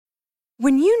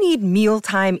When you need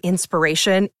mealtime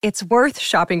inspiration, it's worth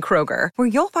shopping Kroger, where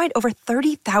you'll find over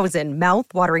 30,000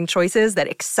 mouth-watering choices that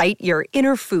excite your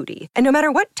inner foodie. And no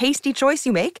matter what tasty choice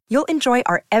you make, you'll enjoy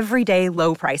our everyday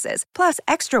low prices, plus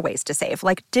extra ways to save,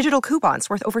 like digital coupons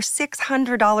worth over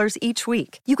 $600 each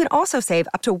week. You can also save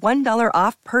up to $1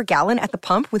 off per gallon at the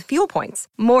pump with fuel points.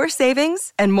 More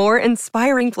savings and more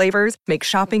inspiring flavors make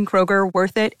shopping Kroger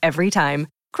worth it every time.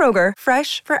 Kroger,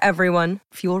 fresh for everyone.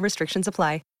 Fuel restrictions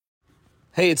apply.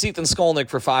 Hey, it's Ethan Skolnick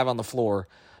for Five on the Floor.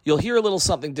 You'll hear a little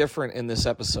something different in this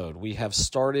episode. We have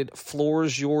started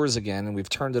Floor's Yours again, and we've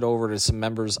turned it over to some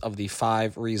members of the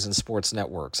 5 Reasons Sports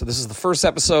Network. So this is the first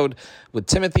episode with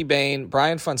Timothy Bain,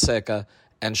 Brian Fonseca,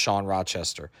 and Sean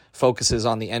Rochester. Focuses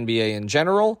on the NBA in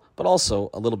general, but also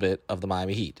a little bit of the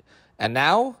Miami Heat. And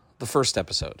now, the first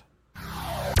episode.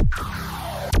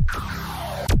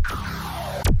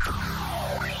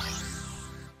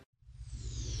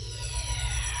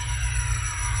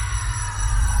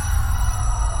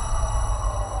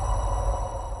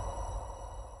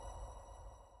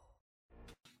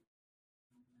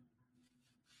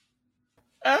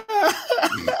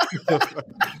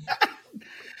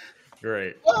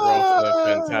 Great. We're off to a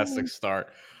fantastic start.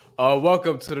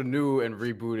 Welcome to the new and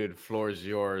rebooted Floor's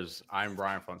Yours. I'm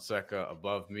Brian Fonseca.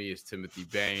 Above me is Timothy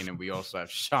Bain, and we also have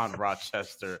Sean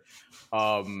Rochester,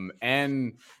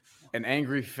 and an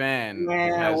angry fan who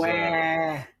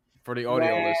has, for the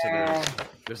audio listeners,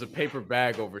 there's a paper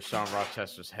bag over Sean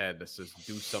Rochester's head that says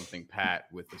 "Do Something, Pat"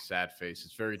 with a sad face.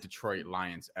 It's very Detroit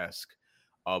Lions-esque.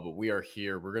 But we are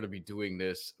here. We're going to be doing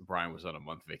this. Brian was on a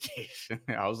month vacation.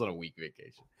 I was on a week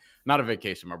vacation. Not a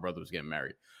vacation. My brother was getting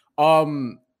married.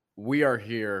 We are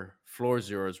here. Floor's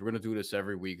Yours. We're going to do this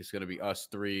every week. It's going to be us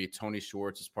three. Tony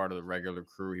Schwartz is part of the regular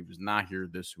crew. He was not here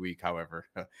this week, however,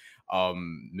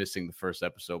 missing the first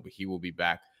episode, but he will be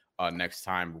back next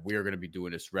time. We are going to be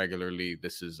doing this regularly.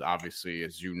 This is obviously,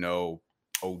 as you know,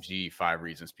 OG 5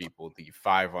 Reasons people, the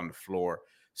 5 on the Floor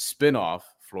spinoff,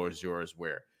 Floor's Yours,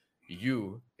 where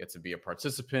you get to be a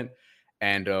participant,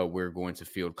 and we're going to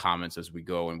field comments as we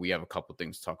go. And we have a couple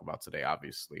things to talk about today.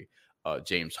 Obviously,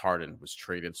 James Harden was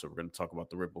traded, so we're going to talk about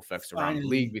the ripple effects around the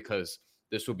league because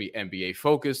this will be NBA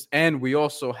focused. And we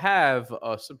also have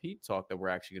some Heat talk that we're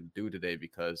actually going to do today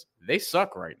because they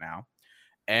suck right now.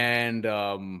 And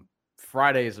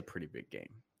Friday is a pretty big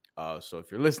game. So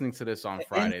if you're listening to this on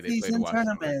Friday, they play the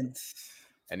tournament,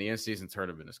 and the in-season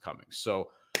tournament is coming. So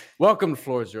welcome to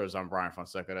Floor's Yours. I'm Brian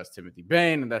Fonseca. That's Timothy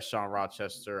Bain, and that's Sean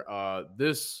Rochester.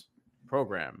 This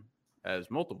program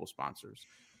has multiple sponsors,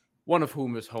 one of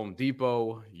whom is Home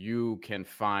Depot. You can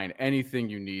find anything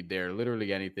you need there,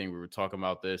 literally anything. We were talking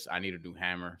about this. I need a new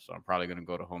hammer, so I'm probably going to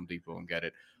go to Home Depot and get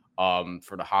it.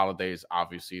 For the holidays,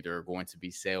 obviously, there are going to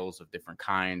be sales of different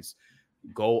kinds.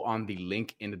 Go on the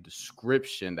link in the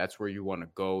description. That's where you want to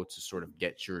go to sort of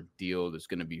get your deal. There's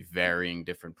going to be varying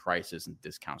different prices and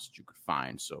discounts that you could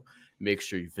find. So make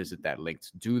sure you visit that link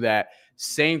to do that.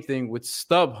 Same thing with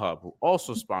StubHub, who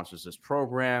also sponsors this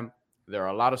program. There are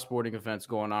a lot of sporting events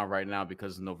going on right now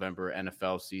because of November,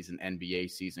 NFL season,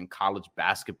 NBA season, college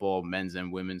basketball, men's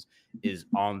and women's is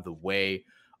on the way.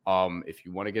 If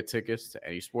you want to get tickets to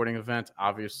any sporting event,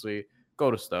 obviously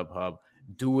go to StubHub.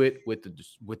 Do it with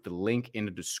the link in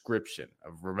the description.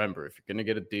 Remember, if you're going to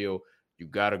get a deal, you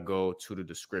got to go to the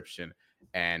description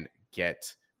and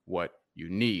get what you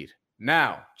need.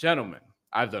 Now, gentlemen,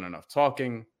 I've done enough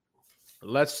talking.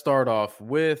 Let's start off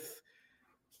with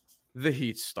the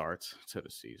Heat start to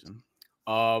the season.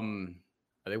 Are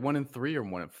they 1-3 or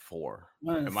 1-4?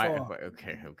 1-4.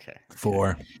 Okay.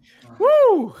 4.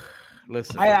 Woo!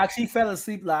 Listen, I actually fell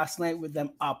asleep last night with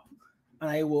them up. And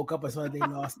I woke up and saw they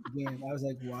lost the game. I was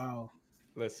like, wow.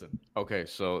 Listen. Okay,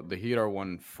 so the Heat are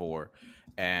 1-4.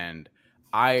 And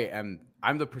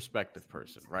I'm the perspective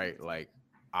person, right? Like,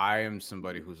 I am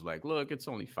somebody who's like, look, it's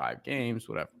only 5 games,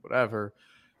 whatever.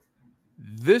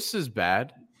 This is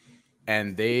bad.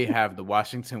 And they have the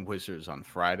Washington Wizards on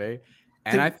Friday.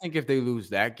 And I think if they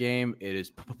lose that game, it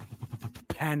is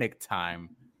panic time.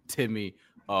 Timmy,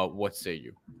 what say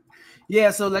you?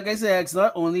 Yeah, so like I said, it's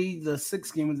not only the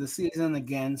 6th game of the season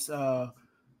against a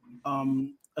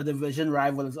division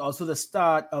rival, it's also the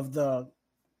start of the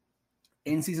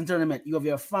in-season tournament. You have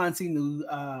your fancy new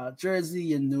jersey,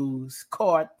 your new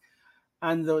court,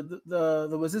 and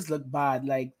the Wizards look bad.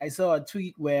 Like I saw a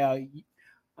tweet where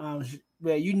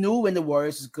you knew when the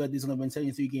Warriors was good, they're going to win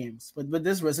 73 games. But with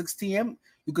this Wizards team,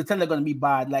 you could tell they're going to be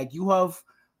bad. Like you have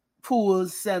Poole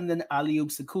sending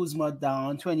alley-oops to Kuzma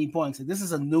down 20 points. This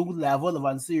is a new level of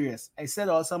unserious. I said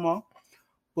all summer,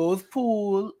 both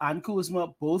Poole and Kuzma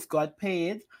both got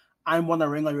paid and won a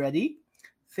ring already.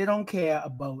 They don't care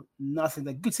about nothing.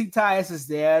 Like Gutsy Tyus is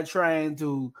there trying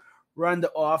to run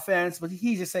the offense, but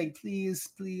he's just saying, please,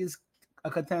 please, a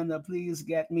contender, please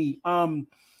get me.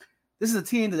 This is a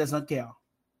team that does not care,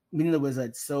 meaning the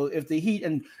Wizards. So if the Heat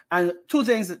and two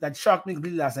things that shocked me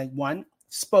completely last night. One,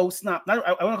 Spo snap. I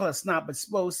want to call it snap, but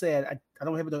Spo said, I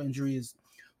don't have no injuries.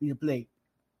 We need to play.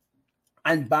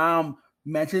 And Baum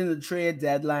mentioned the trade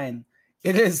deadline.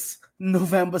 It is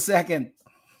November 2nd.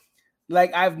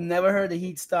 Like, I've never heard the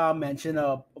Heat star mention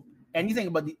anything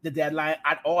about the deadline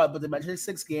at all, but they mentioned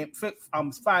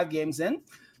 5 games in.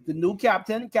 The new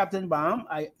captain, Captain Baum,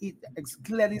 it's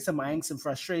clearly some angst and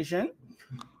frustration.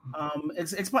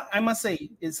 I must say,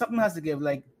 something has to give.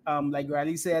 Like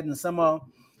Riley said in the summer,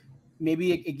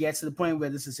 maybe it gets to the point where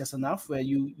this is just enough, where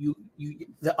you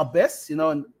the abyss,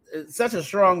 and it's such a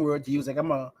strong word to use. Like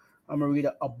I'm a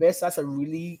reader. Abyss, that's a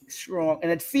really strong,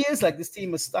 and it feels like this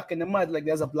team is stuck in the mud, like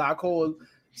there's a black hole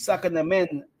sucking them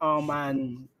in.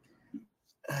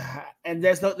 And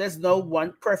there's no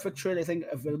one perfect trade I think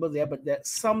available there, but there's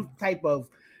some type of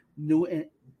new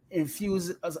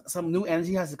some new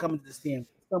energy has to come into this team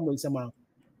some way somehow.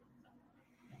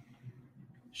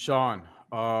 Sean,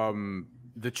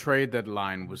 the trade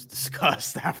deadline was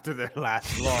discussed after their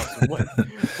last loss.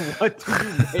 What do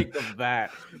you make of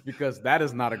that? Because that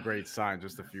is not a great sign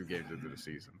just a few games into the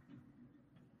season.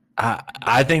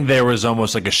 I think there was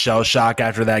almost like a shell shock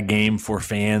after that game for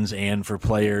fans and for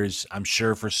players. I'm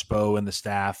sure for Spo and the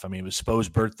staff. I mean, it was Spo's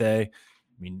birthday.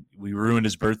 I mean, we ruined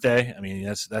his birthday. I mean,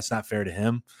 that's not fair to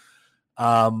him.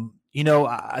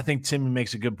 I think Tim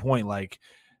makes a good point. Like,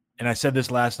 and I said this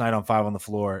last night on 5 on the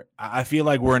Floor. I feel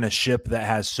like we're in a ship that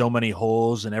has so many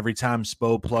holes, and every time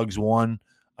Spo plugs one,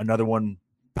 another one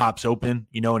pops open.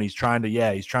 And he's trying to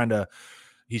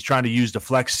use the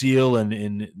Flex Seal,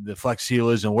 and the Flex Seal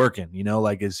isn't working.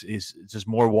 Like it's just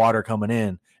more water coming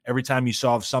in. Every time you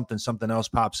solve something else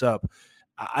pops up.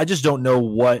 I just don't know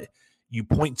what you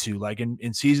point to. Like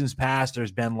in seasons past,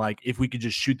 there's been like, if we could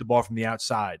just shoot the ball from the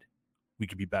outside, we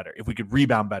could be better. If we could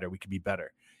rebound better, we could be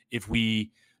better. If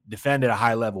we defend at a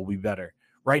high level, we'll be better.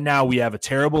 Right now, we have a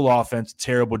terrible offense,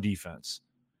 terrible defense.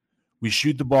 We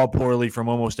shoot the ball poorly from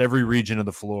almost every region of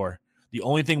the floor. The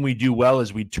only thing we do well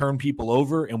is we turn people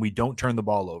over and we don't turn the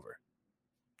ball over.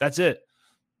 That's it.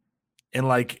 And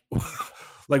like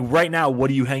right now, what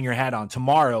do you hang your hat on?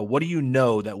 Tomorrow, what do you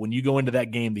know that when you go into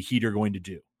that game, the Heat are going to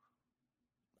do?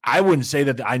 I wouldn't say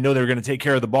that I know they're going to take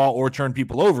care of the ball or turn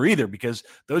people over either, because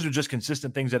those are just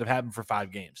consistent things that have happened for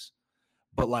 5 games.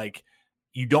 But like,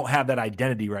 you don't have that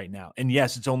identity right now. And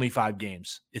yes, it's only 5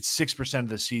 games. It's 6% of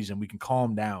the season. We can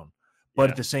calm down. But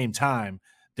at the same time,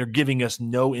 they're giving us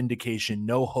no indication,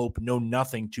 no hope, no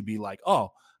nothing to be like,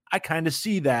 oh, I kind of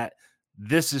see that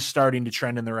this is starting to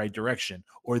trend in the right direction,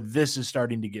 or this is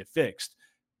starting to get fixed.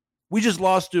 We just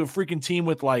lost to a freaking team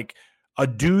with like a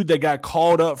dude that got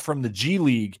called up from the G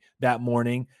League that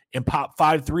morning and popped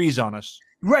 5 threes on us.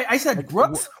 Right. I said,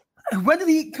 Brooks, when did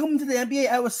he come to the NBA?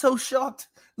 I was so shocked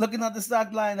looking at the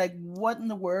stat line. Like, what in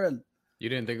the world? You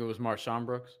didn't think it was Marshawn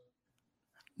Brooks?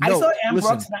 No, I saw M.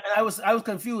 Brooks, and I was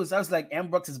confused. I was like, M.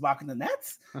 Brooks is blocking the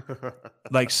Nets?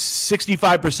 Like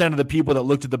 65% of the people that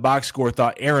looked at the box score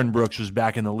thought Aaron Brooks was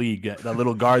back in the league, that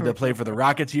little guard that played for the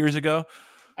Rockets years ago.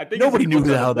 I think nobody knew who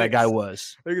the hell that guy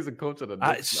was. I think he's a coach of the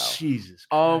Knicks now. Jesus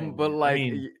Christ, but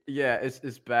like,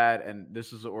 it's bad, and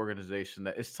this is an organization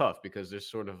that it's tough because there's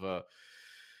sort of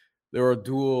there are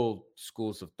dual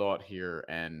schools of thought here,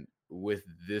 and with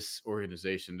this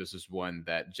organization, this is one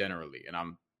that generally, and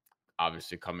I'm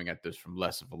obviously coming at this from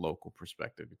less of a local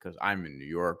perspective because I'm in New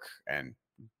York, and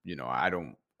I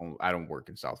don't work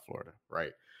in South Florida,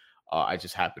 right? I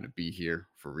just happen to be here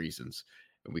for reasons,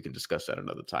 and we can discuss that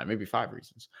another time, maybe 5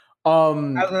 reasons. How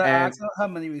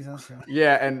many reasons?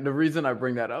 Yeah, and the reason I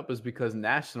bring that up is because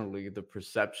nationally, the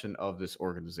perception of this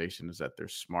organization is that they're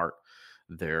smart,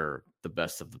 they're the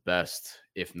best of the best,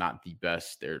 if not the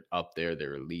best. They're up there,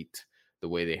 they're elite, the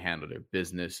way they handle their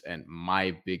business. And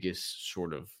my biggest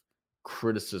sort of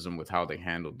criticism with how they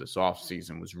handled this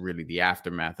offseason was really the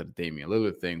aftermath of the Damian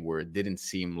Lillard thing, where it didn't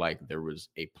seem like there was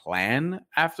a plan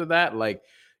after that. Like,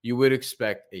 you would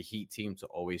expect a Heat team to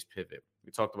always pivot.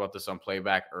 We talked about this on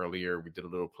playback earlier. We did a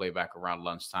little playback around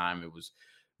lunchtime. It was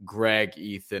Greg,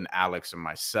 Ethan, Alex, and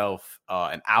myself.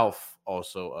 And Alf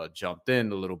also jumped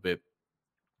in a little bit.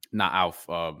 Not Alf,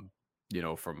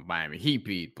 from Miami Heat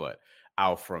beat, but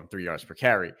Alf from 3 yards per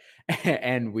carry.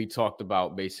 And we talked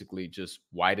about basically just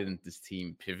why didn't this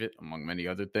team pivot, among many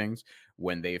other things,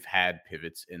 when they've had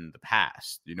pivots in the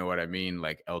past. You know what I mean?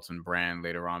 Like Elton Brand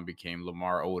later on became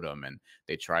Lamar Odom, and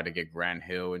they tried to get Grant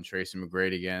Hill and Tracy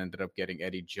McGrady again, ended up getting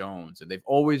Eddie Jones. And they've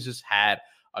always just had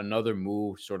another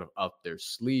move sort of up their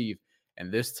sleeve.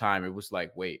 And this time it was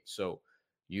like, wait, so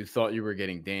you thought you were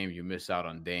getting Dame, you miss out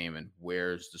on Dame, and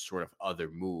where's the sort of other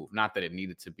move? Not that it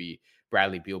needed to be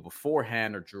Bradley Beal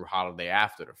beforehand or Drew Holiday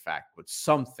after the fact, but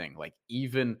something like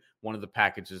even one of the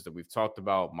packages that we've talked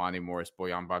about, Monty Morris,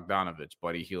 Bojan Bogdanovic,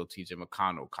 Buddy Hield, TJ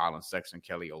McConnell, Colin Sexton,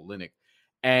 Kelly Olynyk.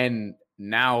 And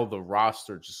now the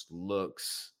roster just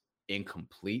looks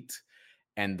incomplete.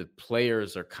 And the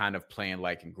players are kind of playing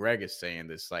like, and Greg is saying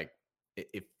this, like,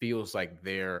 it feels like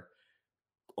they're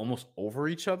almost over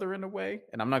each other in a way.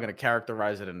 And I'm not going to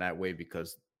characterize it in that way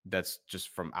because that's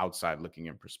just from outside looking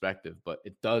in perspective, but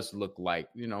it does look like,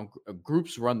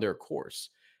 groups run their course.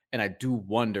 And I do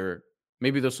wonder,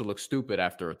 maybe this will look stupid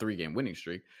after a 3-game winning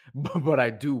streak, but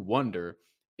I do wonder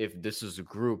if this is a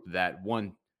group that,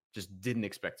 one, just didn't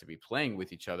expect to be playing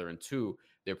with each other, and two,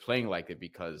 they're playing like it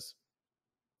because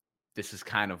this is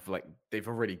kind of like they've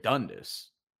already done this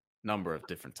number of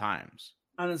different times.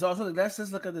 And it's also, let's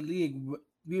just look at the league.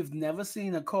 We've never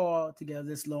seen a core together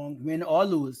this long, win or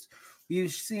lose.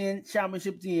 We've seen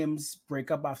championship teams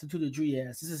break up after 2 to 3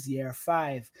 years. This is year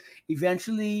 5.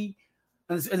 Eventually,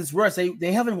 and it's worse,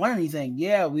 they haven't won anything.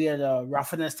 Yeah, we had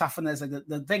roughness, toughness. Like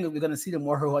the thing that we're going to see them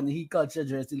more on the Heat culture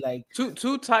jersey. Like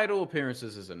two title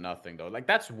appearances isn't nothing, though. Like,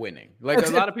 that's winning. Like,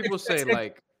 a lot of people say,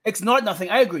 like... It's not nothing.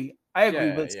 I agree,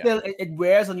 Yeah, but still, it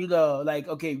wears on you, like,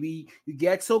 okay, you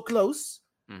get so close,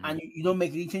 and you don't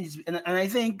make any changes. And I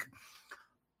think...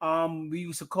 we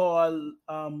used to call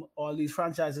all these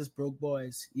franchises broke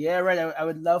boys. Yeah, right. I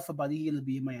would love for Buddy Hield to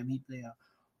be a Miami Heat player.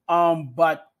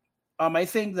 But I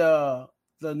think the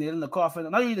nail in the coffin,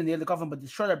 not really the nail in the coffin, but the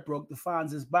straw that broke the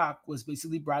fans' back was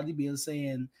basically Bradley Beal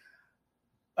saying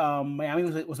Miami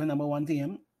was my number 1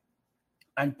 team,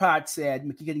 and Pat said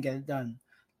Mickey couldn't get it done.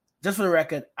 Just for the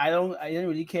record, I didn't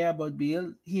really care about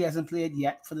Beal. He hasn't played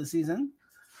yet for the season.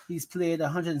 He's played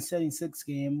 176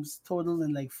 games total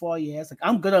in like 4 years. Like,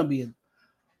 I'm good on Beal,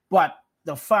 but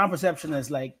the fan perception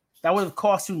is like that would have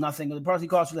cost you nothing. It would probably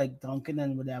cost you like Duncan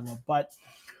and whatever. But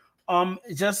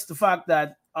just the fact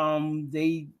that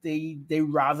they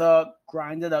rather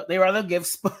grind it out. They rather give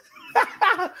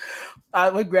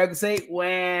what Greg would say,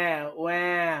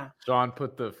 wah. Sean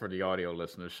put for the audio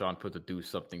listeners, Sean put the do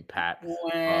something Pat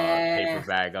paper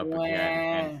bag up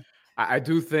again. And I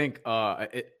do think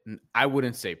I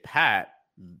wouldn't say Pat,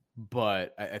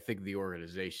 but I think the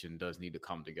organization does need to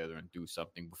come together and do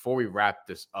something. Before we wrap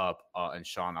this up, and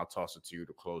Sean, I'll toss it to you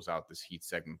to close out this Heat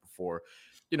segment before,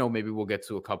 maybe we'll get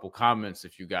to a couple comments.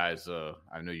 If you guys,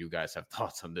 I know you guys have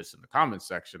thoughts on this in the comment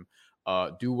section,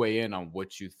 do weigh in on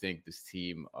what you think this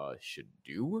team should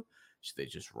do. Should they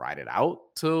just ride it out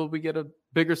till we get a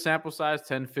bigger sample size,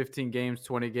 10, 15 games,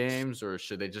 20 games, or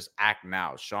should they just act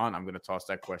now? Sean, I'm going to toss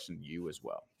that question to you as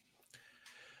well.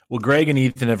 Well, Greg and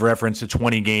Ethan have referenced a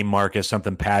 20-game mark as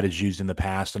something Pat has used in the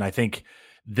past, and I think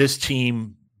this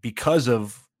team, because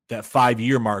of that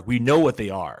 5-year mark, we know what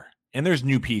they are. And there's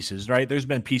new pieces, right? There's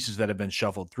been pieces that have been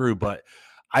shuffled through, but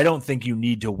I don't think you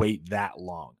need to wait that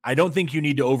long. I don't think you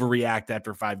need to overreact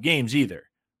after 5 games either,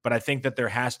 but I think that there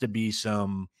has to be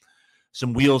some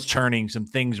wheels turning, some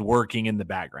things working in the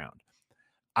background.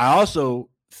 I also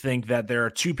think that there are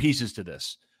 2 pieces to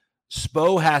this.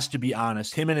 Spo has to be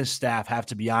honest. Him and his staff have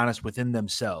to be honest within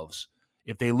themselves.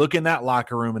 If they look in that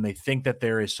locker room and they think that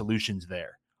there is solutions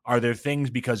there, are there things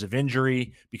because of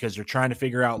injury, because they're trying to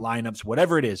figure out lineups,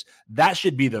 whatever it is, that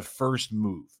should be the first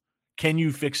move. Can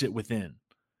you fix it within?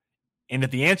 And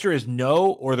if the answer is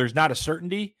no, or there's not a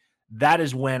certainty, that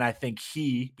is when I think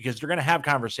because they're going to have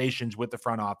conversations with the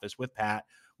front office, with Pat,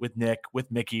 with Nick,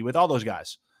 with Mickey, with all those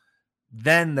guys.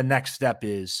 Then the next step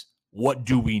is, what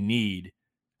do we need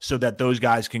so that those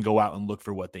guys can go out and look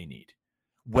for what they need?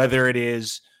 Whether it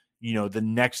is, the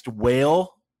next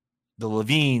whale, the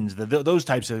Levines, those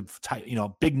types of,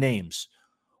 big names,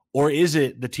 or is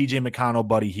it the TJ McConnell,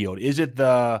 Buddy Hield? Is it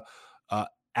the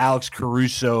Alex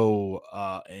Caruso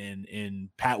and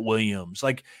Pat Williams?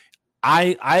 Like,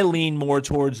 I lean more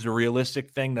towards the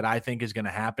realistic thing that I think is going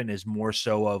to happen is more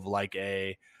so of like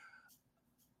a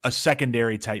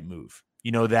secondary type move.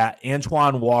 That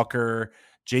Antoine Walker,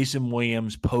 Jason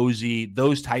Williams, Posey,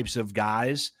 those types of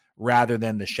guys, rather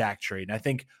than the Shaq trade. And I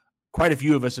think quite a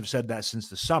few of us have said that since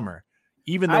the summer,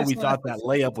 even though we thought that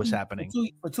layup was happening.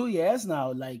 For 2 years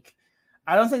now, like,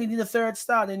 I don't think you need a third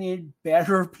start. They need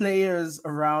better players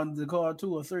around the core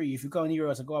 2 or 3. If you count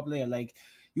Hero as a core player, like,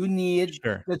 you need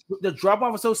the drop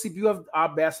off is so steep. You have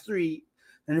our best 3,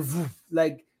 and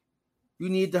like, you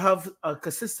need to have a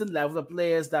consistent level of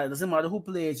players that doesn't matter who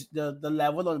plays. The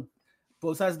level on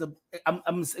both sides.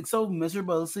 I'm so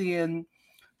miserable seeing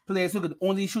players who could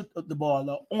only shoot the ball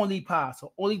or only pass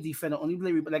or only defend or only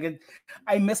play. But like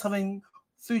I miss having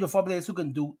 3 to 4 players who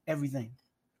can do everything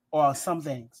or some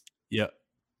things. Yeah.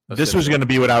 This was going to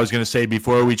be what I was going to say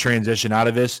before we transition out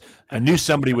of this. I knew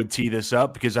somebody would tee this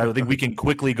up because I think we can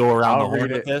quickly go around the horn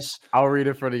with this. I'll read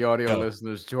it for the audio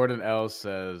listeners. Jordan L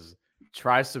says,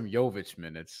 try some Jovic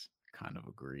minutes. Kind of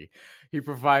agree. He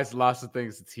provides lots of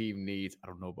things the team needs. I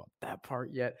don't know about that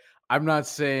part yet. I'm not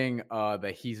saying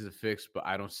that he's the fix, but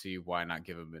I don't see why not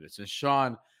give him minutes. And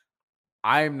Sean,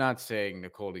 I'm not saying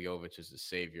Nikola Jovic is the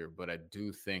savior, but I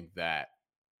do think that,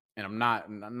 and I'm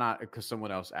not because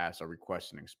someone else asked, are we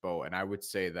questioning Spo? And I would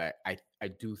say that I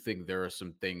do think there are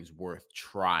some things worth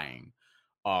trying,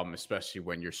 especially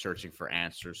when you're searching for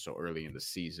answers so early in the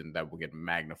season that will get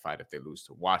magnified if they lose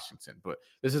to Washington. But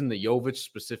this isn't the Jovic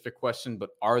specific question, but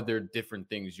are there different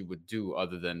things you would do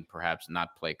other than perhaps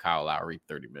not play Kyle Lowry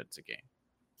 30 minutes a game?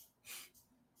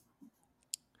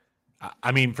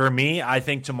 I mean, for me, I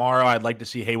think tomorrow I'd like to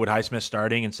see Haywood Highsmith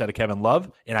starting instead of Kevin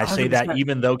Love. And I say 100%. That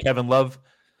even though Kevin Love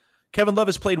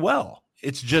has played well.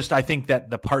 It's just I think that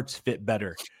the parts fit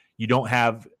better. You don't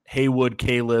have Haywood,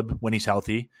 Caleb when he's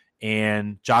healthy,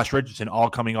 and Josh Richardson all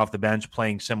coming off the bench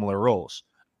playing similar roles.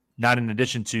 Not in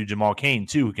addition to Jamal Cain,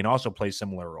 too, who can also play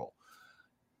similar role.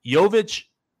 Jovic,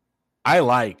 I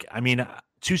like. I mean,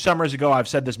 2 summers ago, I've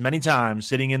said this many times,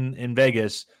 sitting in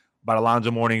Vegas about Alonzo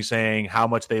Mourning saying how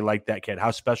much they liked that kid, how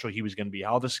special he was going to be,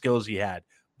 all the skills he had.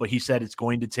 But he said it's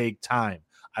going to take time.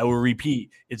 I will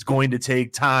repeat, it's going to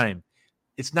take time.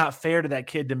 It's not fair to that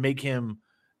kid to make him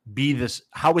be this.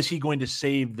 How is he going to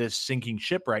save this sinking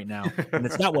ship right now? And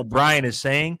it's not what Brian is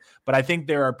saying, but I think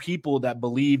there are people that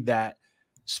believe that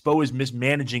Spo is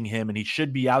mismanaging him and he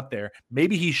should be out there.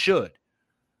 Maybe he should,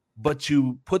 but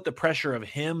to put the pressure of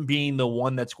him being the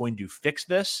one that's going to fix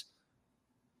this,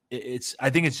 I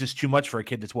think it's just too much for a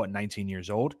kid that's 19 years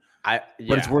old. But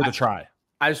it's worth a try.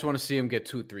 I just want to see him get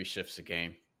 2-3 shifts a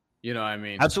game. You know what I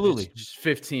mean? Absolutely. Just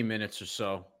 15 minutes or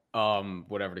so,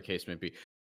 whatever the case may be.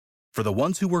 For the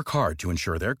ones who work hard to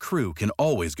ensure their crew can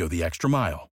always go the extra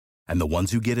mile, and the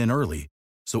ones who get in early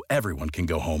so everyone can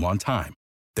go home on time,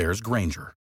 there's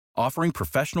Grainger, offering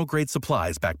professional-grade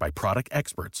supplies backed by product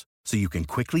experts so you can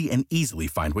quickly and easily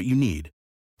find what you need.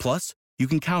 Plus, you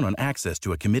can count on access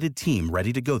to a committed team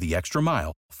ready to go the extra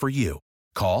mile for you.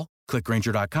 Call, click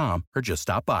Grainger.com, or just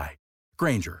stop by.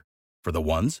 Grainger, for the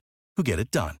ones who get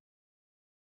it done.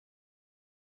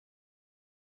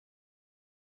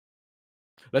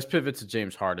 Let's pivot to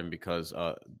James Harden because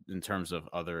in terms of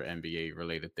other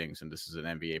NBA-related things, and this is an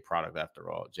NBA product after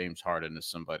all, James Harden is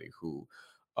somebody who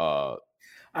I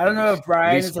don't know if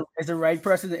Brian is the right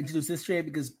person to introduce this trade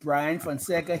because Brian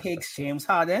Fonseca hates James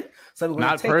Harden. So I'm going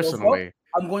not to take personally. Over.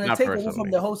 I'm going to take over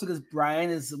from the host because Brian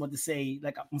is what to say.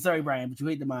 Like, I'm sorry, Brian, but you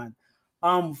hate the man.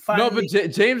 Finally, no, but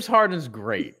James Harden's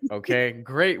great. Okay,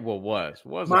 great. Was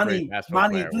a great basketball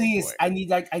player. Please, I need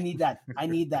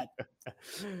that.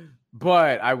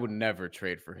 But I would never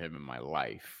trade for him in my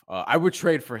life. I would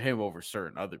trade for him over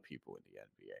certain other people in the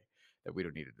NBA that we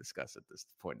don't need to discuss at this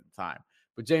point in time.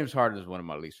 But James Harden is one of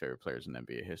my least favorite players in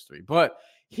NBA history. But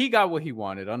he got what he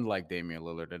wanted, unlike Damian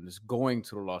Lillard, and is going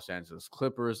to the Los Angeles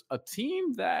Clippers, a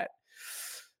team that,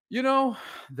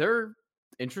 they're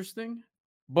interesting.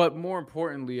 But more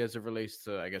importantly, as it relates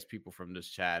to, I guess, people from this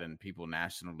chat and people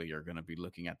nationally are going to be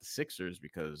looking at the Sixers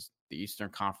because the Eastern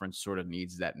Conference sort of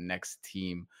needs that next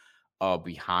team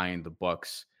behind the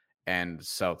Bucks and the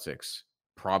Celtics,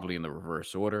 probably in the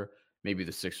reverse order. Maybe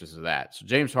the Sixers are that. So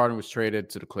James Harden was traded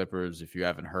to the Clippers, if you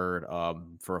haven't heard,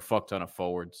 for a fuck ton of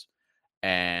forwards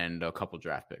and a couple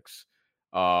draft picks.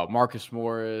 Marcus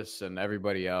Morris and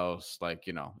everybody else,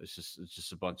 it's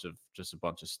just a bunch of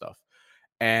stuff.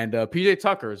 And PJ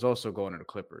Tucker is also going to the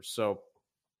Clippers. So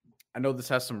I know this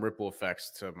has some ripple effects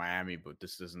to Miami, but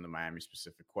this isn't a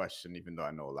Miami-specific question, even though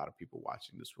I know a lot of people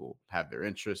watching this will have their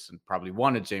interests and probably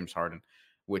wanted James Harden,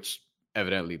 which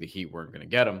evidently the Heat weren't going to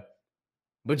get him.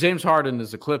 But James Harden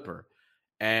is a Clipper.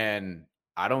 And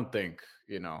I don't think,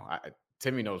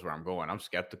 Timmy knows where I'm going. I'm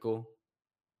skeptical.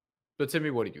 But Timmy,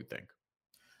 what do you think?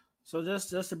 So just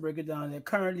to break it down, they're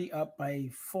currently up by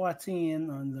 14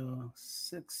 on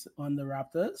the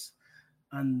Raptors,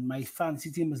 and my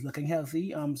fantasy team is looking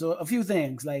healthy. So a few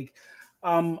things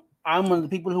I'm one of the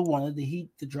people who wanted the Heat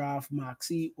to draft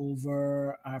Maxey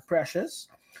over Precious.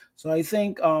 So I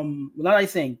think,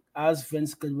 as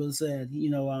Vince Goodwill said,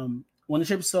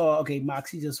 ownership saw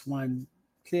Maxey just won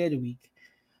clear the week.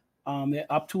 They're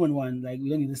up 2-1. We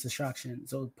don't need this distraction.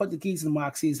 So put the keys in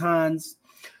Maxey's hands.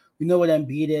 We know what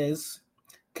Embiid is.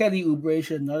 Kelly Oubre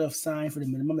should not have signed for the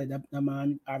minimum. That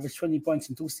man averaged 20 points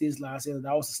in 2 steals last year.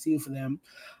 That was a steal for them.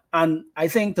 And I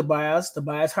think Tobias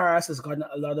Harris has gotten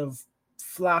a lot of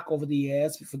flack over the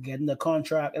years for getting the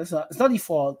contract. And it's not his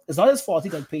fault. It's not his fault he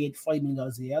got paid $40 million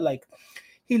a year. Like,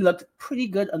 he looked pretty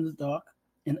good on the dock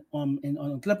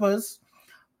on Clippers.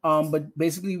 But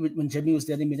basically when Jimmy was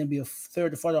there, they made him be a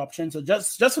third or fourth option. So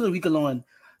just for the week alone,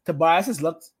 Tobias has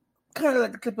looked kind of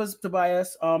like the Clippers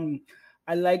Tobias.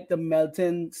 I like the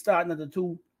Melton starting at the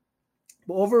 2.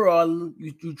 But overall,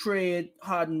 you trade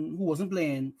Harden, who wasn't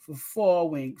playing, for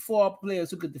 4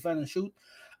 players who could defend and shoot.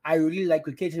 I really like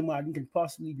what KJ Martin can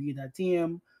possibly be in that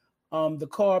team. The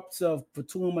corps of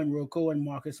Batum and Rocco and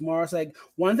Marcus Morris. Like,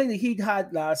 one thing the Heat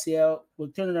had last year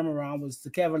with turning them around was the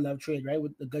Kevin Love trade, right?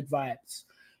 With the good vibes.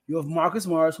 You have Marcus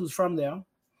Morris, who's from there.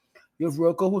 You have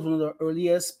Rocco, who's one of the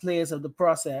earliest players of the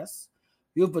process.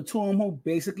 You have Batum, who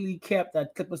basically kept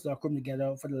that Clippers locker room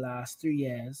together for the last 3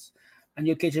 years. And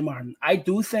you have KJ Martin. I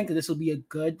do think that this will be a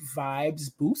good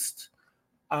vibes boost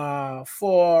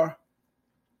for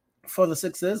the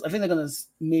Sixers. I think they're gonna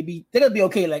be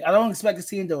okay. Like, I don't expect this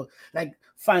team to like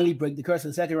finally break the curse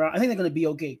in the second round. I think they're gonna be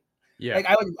okay. Yeah. Like,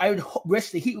 I would wish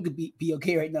the Heat would be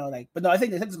okay right now. Like, but no, I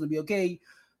think the Sixers are gonna be okay.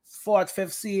 4th,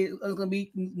 5th seed. It's gonna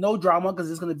be no drama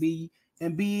because it's gonna be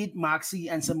Embiid, Maxey,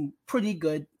 and some pretty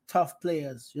good tough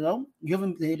players. You know, you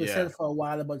haven't been able to say for a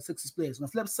while about the Sixers players. On the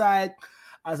flip side,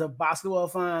 as a basketball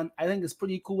fan, I think it's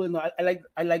pretty cool. And I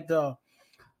like the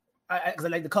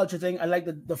culture thing. I like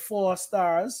the 4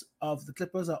 stars of the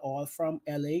Clippers are all from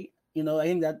LA. You know, I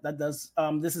think that does.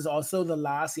 This is also the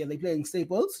last year they played in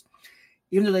Staples,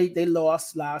 even though they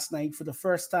lost last night for the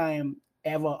first time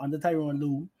ever under Tyronn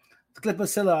Lue. The Clippers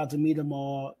still are, to me,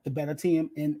 the better team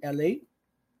in LA.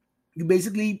 You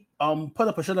basically put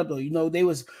up a shut up though. You know,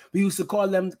 we used to call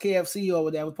them KFC or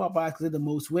whatever, Popeyes, because they're the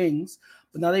most wings.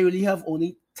 But now they really have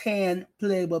only 10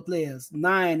 playable players,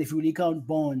 9 if you really count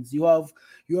Bones. You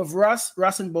have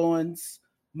Russ and Bones,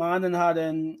 Man and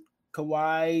Harden,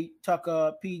 Kawhi,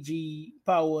 Tucker, PG,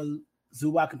 Powell,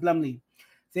 Zubac, and Plumlee.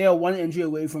 They are 1 injury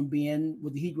away from being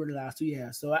with the Heat for the last 2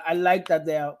 years. So I like that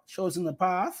they're choosing the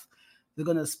path. They're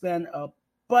gonna spend a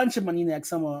bunch of money next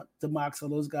summer to max all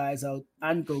those guys out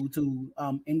and go to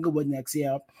Inglewood next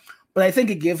year. But I think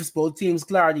it gives both teams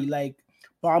clarity. Like,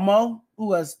 Ballmer,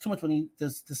 who has too much money to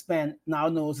spend, now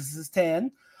knows this is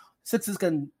 10. Sixers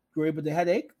can worry with the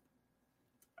headache.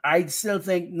 I still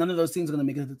think none of those teams are going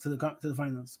to make it to the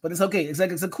finals. But it's okay. It's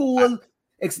a cool.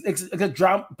 It's like a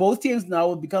drama. Both teams now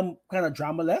will become kind of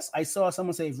dramaless. I saw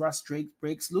someone say if Russ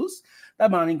breaks loose,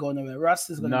 that man ain't going nowhere. Russ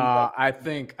is going to. Nah, I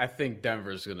think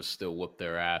Denver's going to still whoop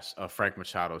their ass. Frank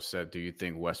Machado said, "Do you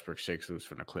think Westbrook shakes loose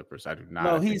from the Clippers?" I do not.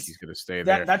 No, I think he's going to stay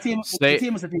there. That team. The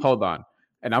team is a team. Hold on.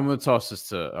 And I'm going to toss this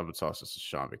to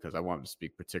Sean because I want him to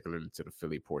speak particularly to the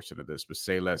Philly portion of this. But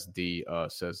Say Less D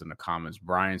says in the comments,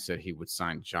 Brian said he would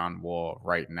sign John Wall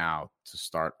right now to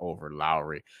start over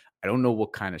Lowry. I don't know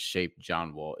what kind of shape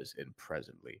John Wall is in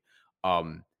presently.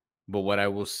 But what I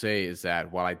will say is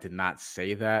that while I did not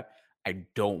say that, I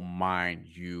don't mind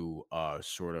you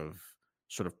sort of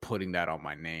putting that on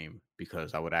my name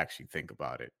because I would actually think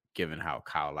about it. Given how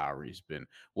Kyle Lowry's been.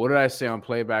 What did I say on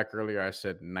playback earlier? I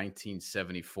said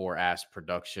 1974 ass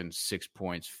production, 6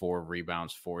 points, 4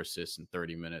 rebounds, 4 assists in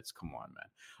 30 minutes. Come on,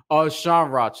 man. Sean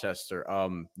Rochester,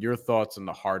 your thoughts on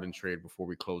the Harden trade before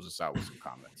we close this out with some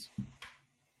comments.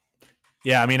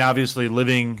 Yeah, I mean, obviously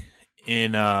living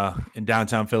in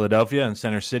downtown Philadelphia and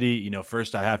Center City, you know,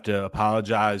 first I have to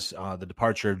apologize the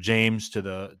departure of James to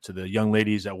the young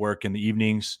ladies that work in the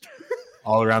evenings.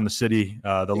 All around the city,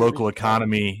 the local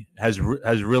economy has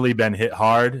really been hit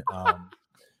hard.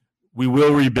 We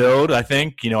will rebuild, I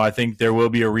think. You know, I think there will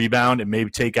be a rebound. It may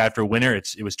take after winter.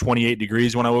 It was 28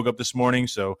 degrees when I woke up this morning,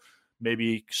 so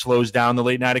maybe slows down the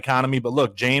late night economy. But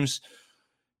look, James,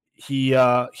 he's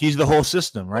the whole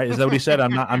system, right? Is that what he said?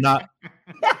 I'm not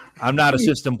a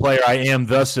system player. I am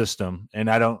the system, and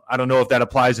I don't know if that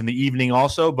applies in the evening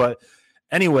also. But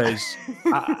anyways,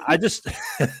 I just.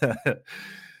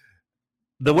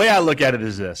 The way I look at it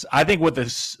is this. I think what the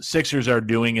Sixers are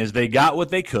doing is they got what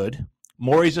they could.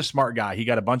 Morey's a smart guy. He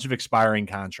got a bunch of expiring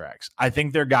contracts. I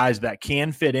think they're guys that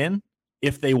can fit in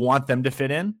if they want them to fit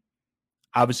in.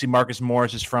 Obviously, Marcus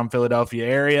Morris is from Philadelphia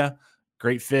area.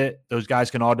 Great fit. Those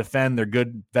guys can all defend. They're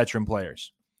good veteran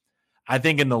players. I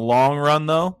think in the long run,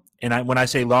 though, and when I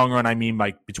say long run, I mean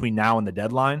like between now and the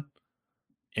deadline,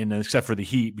 and except for the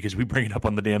Heat, because we bring it up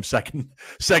on the damn second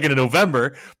of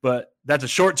November, but that's a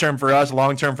short term for us,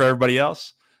 long term for everybody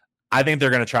else. I think they're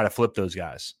going to try to flip those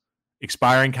guys.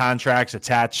 Expiring contracts,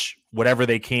 attach whatever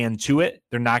they can to it.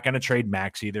 They're not going to trade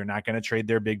Maxey. They're not going to trade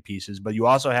their big pieces. But you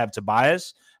also have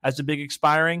Tobias as a big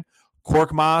expiring.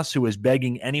 Korkmaz, who is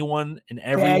begging anyone and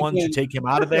everyone to take him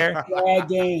out of there.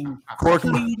 Begging.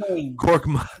 Pleading.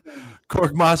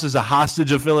 Korkmaz is a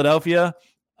hostage of Philadelphia.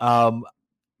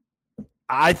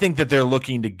 I think that they're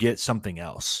looking to get something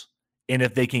else. And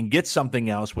if they can get something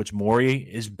else, which Morey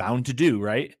is bound to do,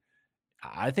 right?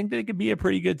 I think they could be a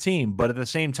pretty good team. But at the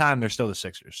same time, they're still the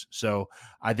Sixers. So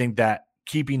I think that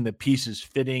keeping the pieces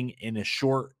fitting in a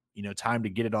short, time to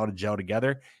get it all to gel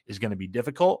together is going to be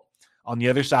difficult. On the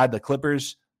other side, the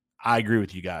Clippers, I agree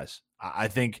with you guys. I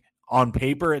think on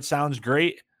paper it sounds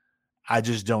great. I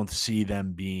just don't see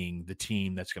them being the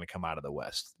team that's going to come out of the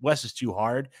West. West is too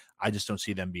hard. I just don't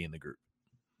see them being the group.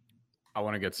 I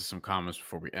want to get to some comments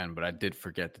before we end, but I did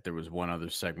forget that there was one other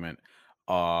segment.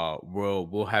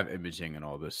 We'll have imaging and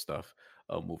all this stuff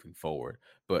moving forward,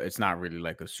 but it's not really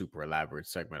like a super elaborate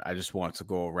segment. I just want to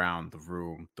go around the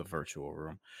room, the virtual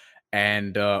room,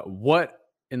 and what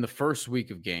in the first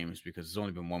week of games, because it's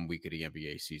only been 1 week of the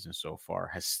NBA season so far,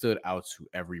 has stood out to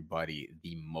everybody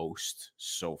the most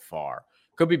so far.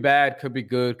 Could be bad, could be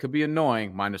good, could be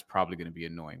annoying. Mine is probably going to be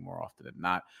annoying more often than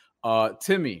not.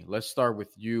 Timmy, let's start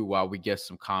with you while we get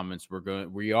some comments.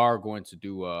 We are going to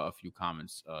do a few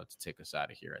comments to take us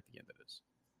out of here at the end of this.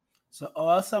 So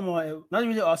all summer, not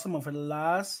really all summer, for the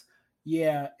last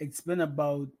year, it's been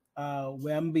about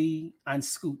Wemby and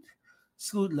Scoot.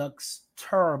 Scoot looks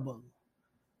terrible.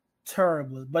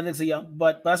 But it's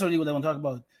but that's really what I want to talk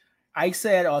about. I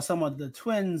said some of the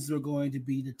twins were going to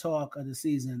be the talk of the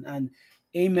season, and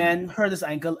Amen hurt his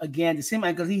ankle again, the same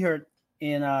ankle he hurt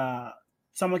in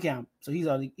summer camp. So he's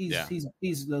a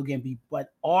little game beat. But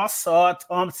also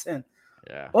Thompson,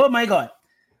 oh my God,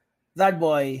 that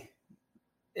boy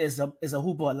is a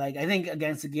hooper. Like, I think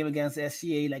against the game against the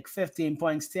SGA, like 15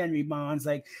 points, 10 rebounds.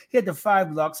 Like, he had the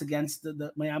 5 blocks against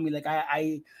the Miami. Like,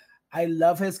 I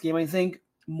love his game. I think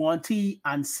Monty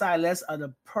and Silas are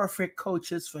the perfect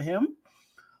coaches for him.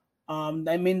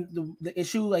 I mean, the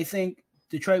issue I think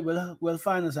Detroit will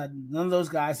find is that none of those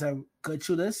guys are good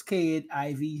shooters. Cade,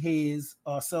 Ivy, Hayes,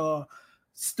 also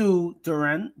Stu,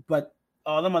 Duran, but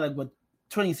all of them are like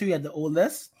 23 at the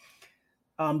oldest.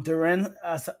 Duran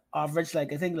has averaged I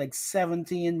think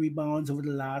 17 rebounds over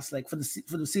the last for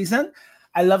the season.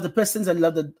 I love the Pistons. I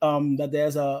love that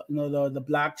there's the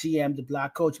black GM, the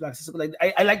black coach, black system. Like,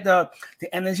 I like the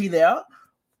energy there.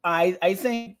 I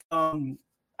think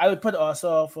I would put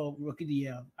also for rookie of the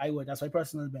year. I would. That's my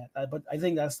personal bet. But I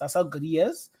think that's how good he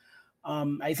is.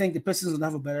 I think the Pistons will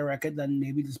have a better record than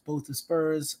maybe both the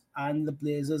Spurs and the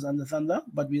Blazers and the Thunder,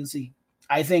 but we'll see.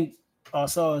 I think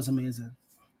also is amazing.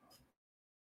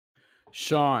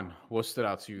 Sean, what stood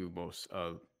out to you most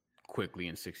quickly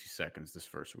in 60 seconds this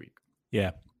first week?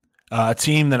 Yeah. A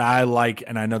team that I like,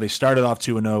 and I know they started off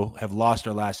 2-0, have lost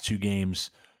their last 2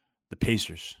 games, the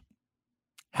Pacers.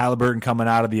 Halliburton coming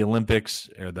out of the Olympics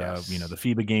or the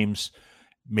FIBA games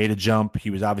made a jump. He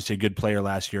was obviously a good player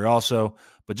last year also,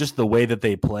 but just the way that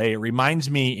they play, it reminds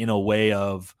me in a way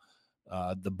of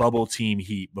the bubble team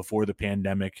Heat before the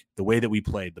pandemic, the way that we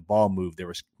played, the ball moved, there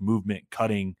was movement,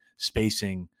 cutting,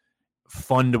 spacing,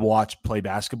 fun to watch play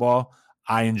basketball.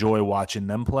 I enjoy watching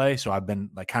them play. So I've been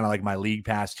kind of like my league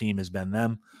pass team has been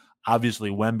them.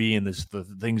 Obviously Wemby and the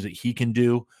things that he can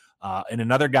do. And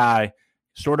another guy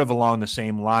sort of along the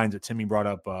same lines that Timmy brought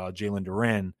up, Jalen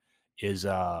Duren, is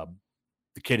the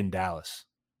kid in Dallas.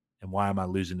 And why am I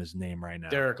losing his name right now?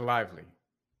 Derek Lively.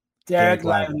 Derek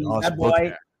Lively.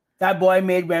 That boy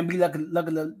made Wemby look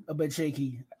a bit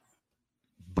shaky.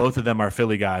 Both of them are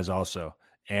Philly guys also.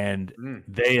 And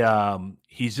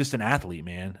he's just an athlete,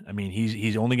 man. I mean,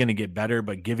 he's only going to get better,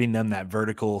 but giving them that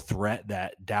vertical threat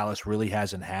that Dallas really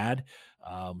hasn't had,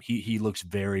 he looks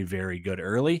very, very good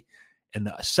early. And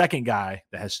the second guy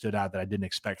that has stood out that I didn't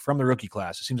expect from the rookie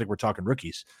class, it seems like we're talking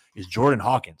rookies, is Jordan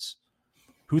Hawkins.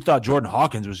 Who thought Jordan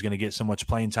Hawkins was going to get so much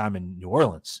playing time in New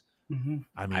Orleans? Mm-hmm.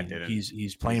 I mean,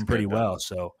 he's playing pretty well.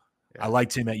 So I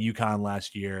liked him at UConn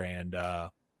last year, and I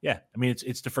mean,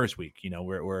 it's the first week.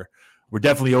 We're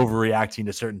definitely overreacting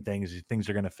to certain things. Things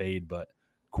are going to fade, but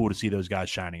cool to see those guys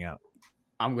shining out.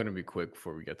 I'm going to be quick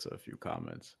before we get to a few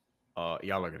comments.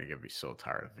 Y'all are going to get me so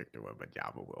tired of Victor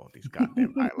Wembanyama with all these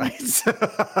goddamn highlights.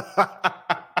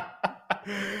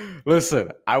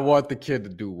 Listen, I want the kid to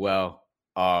do well.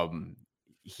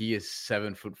 He is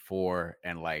 7'4"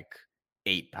 and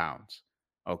 8 pounds.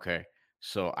 Okay.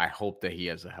 So I hope that he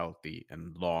has a healthy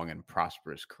and long and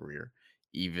prosperous career,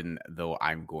 even though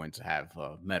I'm going to have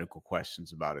medical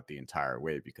questions about it the entire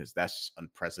way, because that's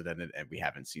unprecedented and we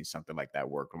haven't seen something like that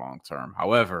work long term.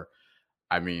 However,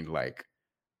 I mean,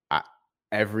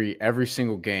 every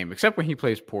single game, except when he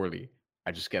plays poorly,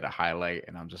 I just get a highlight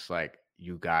and I'm just like,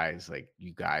 you guys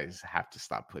have to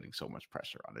stop putting so much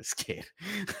pressure on this kid.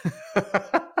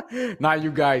 Not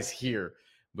you guys here,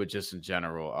 but just in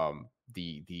general,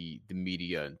 the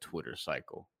media and Twitter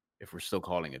cycle. If we're still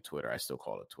calling it Twitter, I still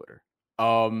call it Twitter.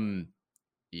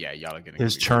 Yeah, y'all are gonna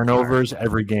His get me very turnovers tired.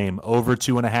 every game over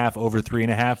 2.5, over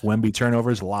 3.5. Wemby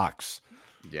turnovers locks.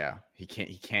 Yeah, he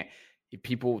can't.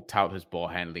 People tout his ball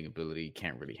handling ability. He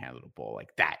can't really handle the ball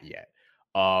like that yet.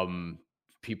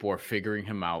 People are figuring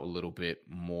him out a little bit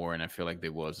more, and I feel like they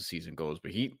will as the season goes.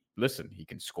 But he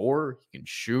can score, he can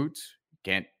shoot. He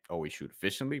can't always shoot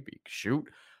efficiently, but he can shoot.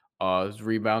 His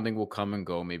rebounding will come and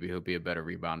go. Maybe he'll be a better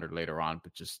rebounder later on,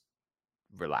 but just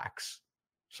relax.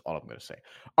 That's all I'm gonna say.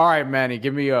 All right, Manny,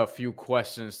 give me a few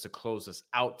questions to close us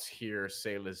out here.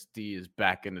 Sayless D is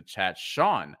back in the chat.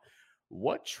 Sean,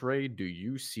 what trade do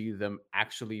you see them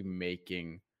actually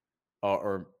making,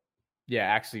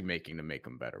 actually making to make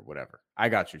them better? Whatever. I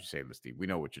got you, Sayless D. We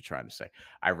know what you're trying to say.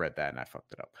 I read that and I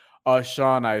fucked it up.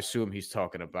 Sean, I assume he's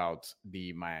talking about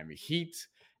the Miami Heat,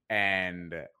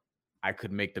 and I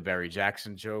could make the Barry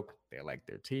Jackson joke. They like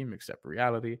their team, except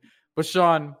reality. But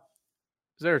Sean,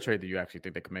 is there a trade that you actually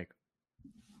think they can make?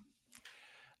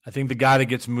 I think the guy that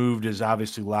gets moved is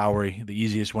obviously Lowry, the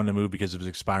easiest one to move because of his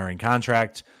expiring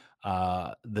contract.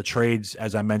 The trades,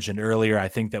 as I mentioned earlier, I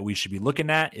think that we should be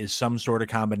looking at is some sort of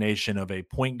combination of a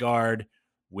point guard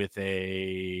with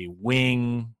a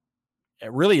wing.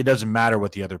 It doesn't matter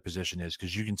what the other position is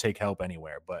because you can take help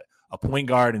anywhere, but a point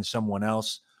guard and someone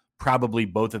else, probably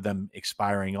both of them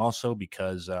expiring also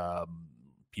because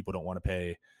people don't want to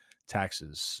pay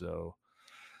taxes. So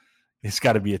it's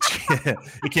got to be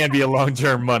it can't be a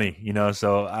long-term money,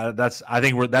 So I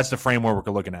think that's the framework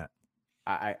we're looking at.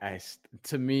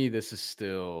 To me, this is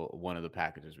still one of the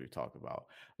packages we've talked about.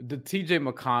 The TJ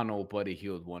McConnell, Buddy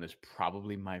Hield one is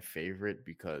probably my favorite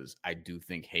because I do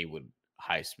think Haywood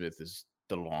Highsmith is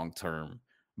the long-term.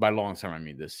 By long-term, I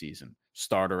mean this season.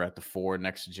 Starter at the 4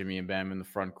 next to Jimmy and Bam in the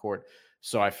front court.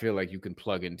 So I feel like you can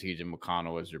plug in TJ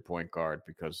McConnell as your point guard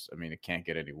because, it can't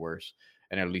get any worse.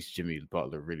 And at least Jimmy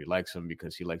Butler really likes him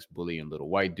because he likes bullying little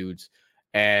white dudes.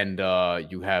 And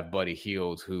you have Buddy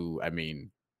Hield, who,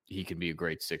 he can be a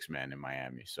great 6-man in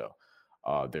Miami. So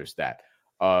there's that.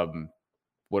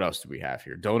 What else do we have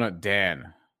here? Donut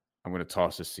Dan. I'm going to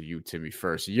toss this to you, Timmy,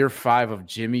 first. Year 5 of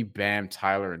Jimmy, Bam,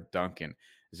 Tyler, and Duncan.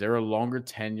 Is there a longer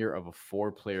tenure of a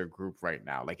 4-player group right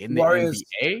now? Like in the Warriors.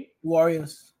 NBA?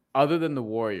 Warriors. Other than the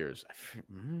Warriors?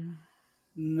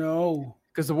 No.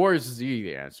 Because the Warriors is the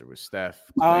easy answer with Steph,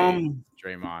 Clay,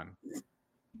 Draymond.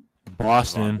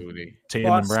 Boston,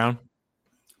 Tatum and Brown.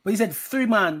 But he said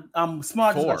 3-man.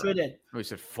 Smart just got traded. No, he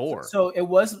said 4. So it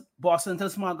was Boston until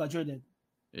Smart got traded.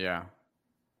 Yeah.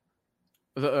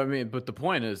 But the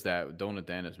point is that Donut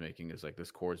Dan is making is like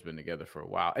this core's been together for a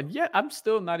while. And yet I'm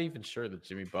still not even sure that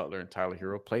Jimmy Butler and Tyler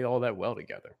Hero play all that well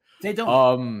together. They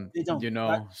don't. They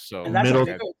don't. So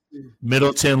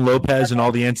Middleton, Lopez, and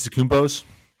all the Antetokounmpos.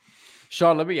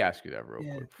 Sean, let me ask you that real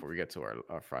quick before we get to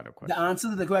our final question. The answer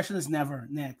to the question is never.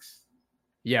 Next.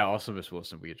 Yeah, also Miss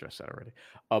Wilson, we addressed that already.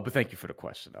 But thank you for the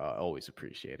question. Always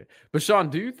appreciate it. But Sean,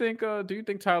 do you think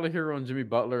Tyler Hero and Jimmy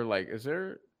Butler, like, is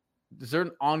there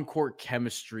an on-court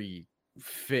chemistry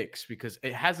fix? Because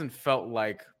it hasn't felt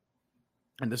like,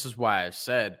 and this is why I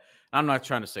said, I'm not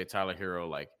trying to say Tyler Hero,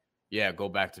 like, yeah, go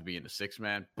back to being the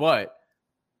 6-man, but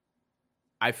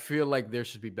I feel like there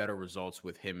should be better results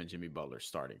with him and Jimmy Butler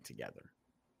starting together.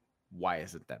 Why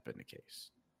hasn't that been the case?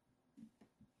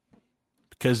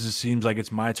 Because it seems like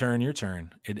it's my turn, your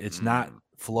turn. It's not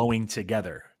flowing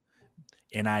together.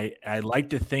 And I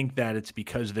like to think that it's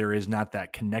because there is not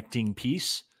that connecting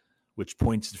piece, which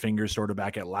points the finger sort of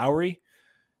back at Lowry,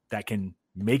 that can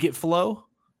make it flow.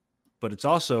 But it's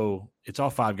all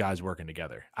 5 guys working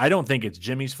together. I don't think it's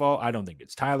Jimmy's fault. I don't think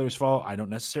it's Tyler's fault. I don't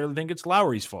necessarily think it's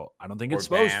Lowry's fault. I don't think it's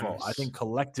Spo's fault. I think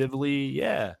collectively,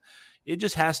 it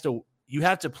just you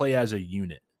have to play as a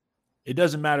unit. It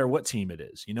doesn't matter what team it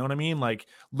is. You know what I mean? Like,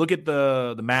 look at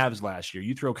the Mavs last year.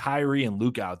 You throw Kyrie and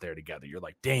Luke out there together. You're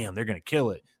like, damn, they're going to kill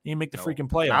it. You make the freaking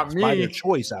playoffs by their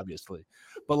choice, obviously.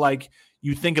 But, like,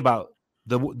 you think about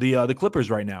the Clippers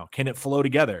right now. Can it flow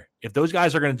together? If those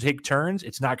guys are going to take turns,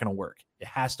 it's not going to work. It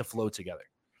has to flow together.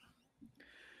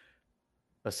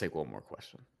 Let's take one more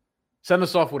question. Send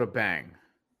us off with a bang.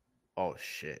 Oh,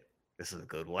 shit. This is a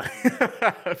good one.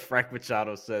 Frank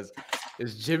Machado says,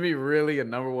 is Jimmy really a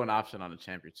number 1 option on a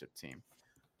championship team?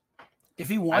 If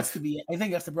he wants to be, I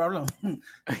think that's the problem.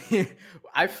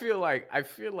 I feel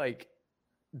like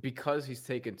because he's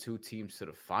taken 2 teams to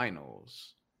the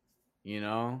finals,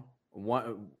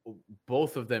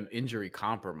 both of them injury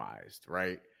compromised,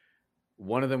 right?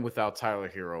 One of them without Tyler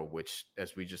Hero, which,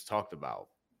 as we just talked about,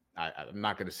 I'm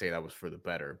not going to say that was for the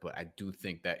better, but I do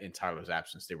think that in Tyler's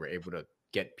absence, they were able to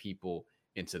get people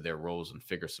into their roles and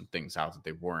figure some things out that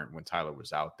they weren't when Tyler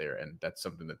was out there. And that's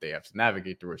something that they have to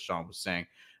navigate through, as Sean was saying.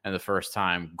 And the first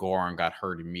time Goran got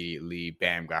hurt immediately,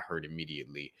 Bam got hurt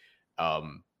immediately.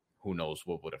 Who knows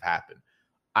what would have happened.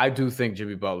 I do think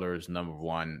Jimmy Butler is number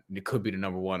one. It could be the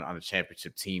number one on a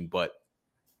championship team, but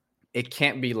it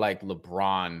can't be like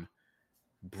LeBron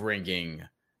bringing,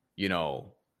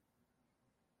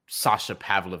 Sasha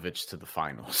Pavlovich to the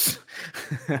finals.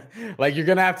 Like, you're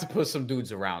going to have to put some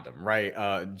dudes around him, right?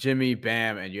 Jimmy,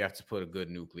 Bam, and you have to put a good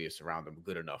nucleus around him, a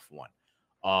good enough one.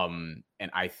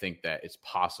 And I think that it's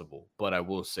possible, but I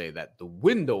will say that the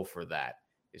window for that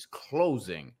is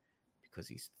closing because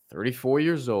he's 34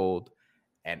 years old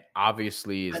and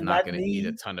obviously is not going to need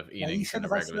a ton of innings in the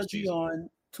regular season. On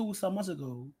 2 summers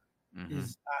ago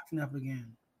is acting up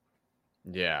again.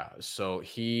 Yeah, so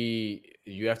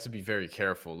you have to be very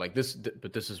careful. Like this,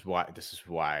 but this is why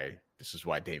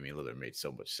Damian Lillard made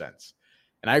so much sense.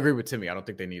 And I agree with Timmy. I don't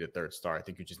think they need a third star. I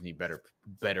think you just need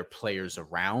better players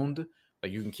around.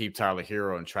 Like, you can keep Tyler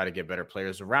Hero and try to get better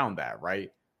players around that, right?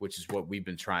 Which is what we've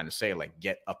been trying to say. Like,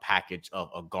 get a package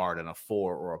of a guard and a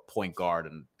 4 or a point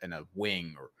guard and a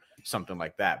wing or something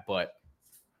like that. But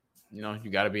you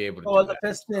got to be able to do the that.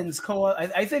 Pistons,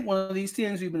 I think one of these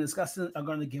teams we've been discussing are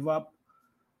going to give up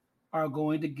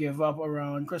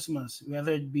around Christmas,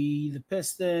 whether it be the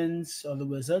Pistons or the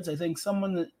Wizards. I think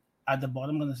someone at the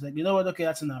bottom going to say, you know what? Okay,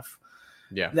 that's enough.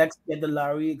 Yeah. Let's get the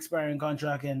Lowry expiring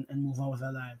contract and move on with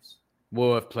our lives.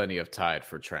 We'll have plenty of time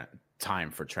for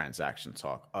transaction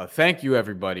talk. Thank you,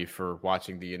 everybody, for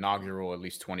watching the inaugural, at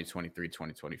least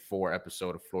 2023-2024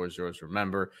 episode of Floor is Yours.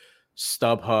 Remember,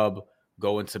 StubHub,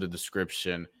 go into the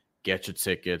description, get your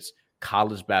tickets.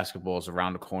 College basketball is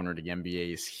around the corner. The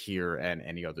NBA is here, and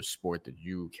any other sport that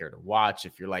you care to watch.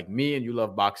 If you're like me and you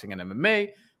love boxing and MMA,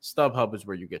 StubHub is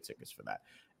where you get tickets for that.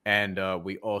 And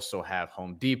we also have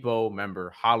Home Depot.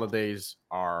 Remember, holidays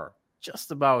are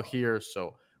just about here,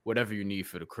 so whatever you need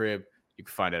for the crib, you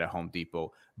can find it at Home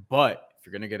Depot. But if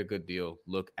you're going to get a good deal,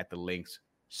 look at the links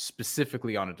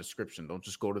specifically on the description. Don't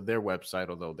just go to their website,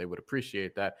 although they would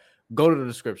appreciate that. Go to the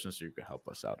description so you can help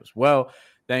us out as well.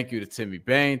 Thank you to Timmy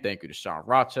Bain. Thank you to Sean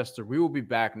Rochester. We will be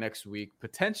back next week,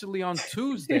 potentially on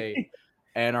Tuesday,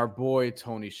 and our boy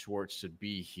Tony Schwartz should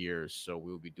be here. So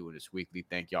we'll be doing this weekly.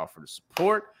 Thank y'all for the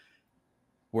support.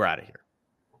 We're out of here.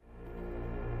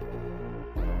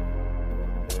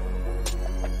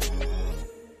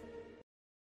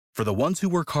 For the ones who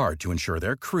work hard to ensure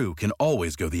their crew can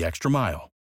always go the extra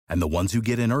mile, and the ones who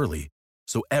get in early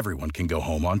so everyone can go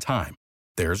home on time,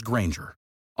 there's Grainger,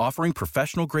 offering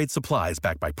professional-grade supplies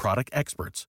backed by product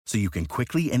experts so you can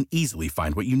quickly and easily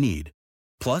find what you need.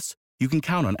 Plus, you can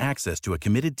count on access to a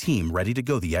committed team ready to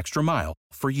go the extra mile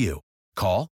for you.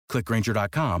 Call, click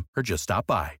Grainger.com, or just stop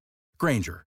by.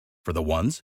 Grainger, for the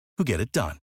ones who get it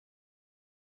done.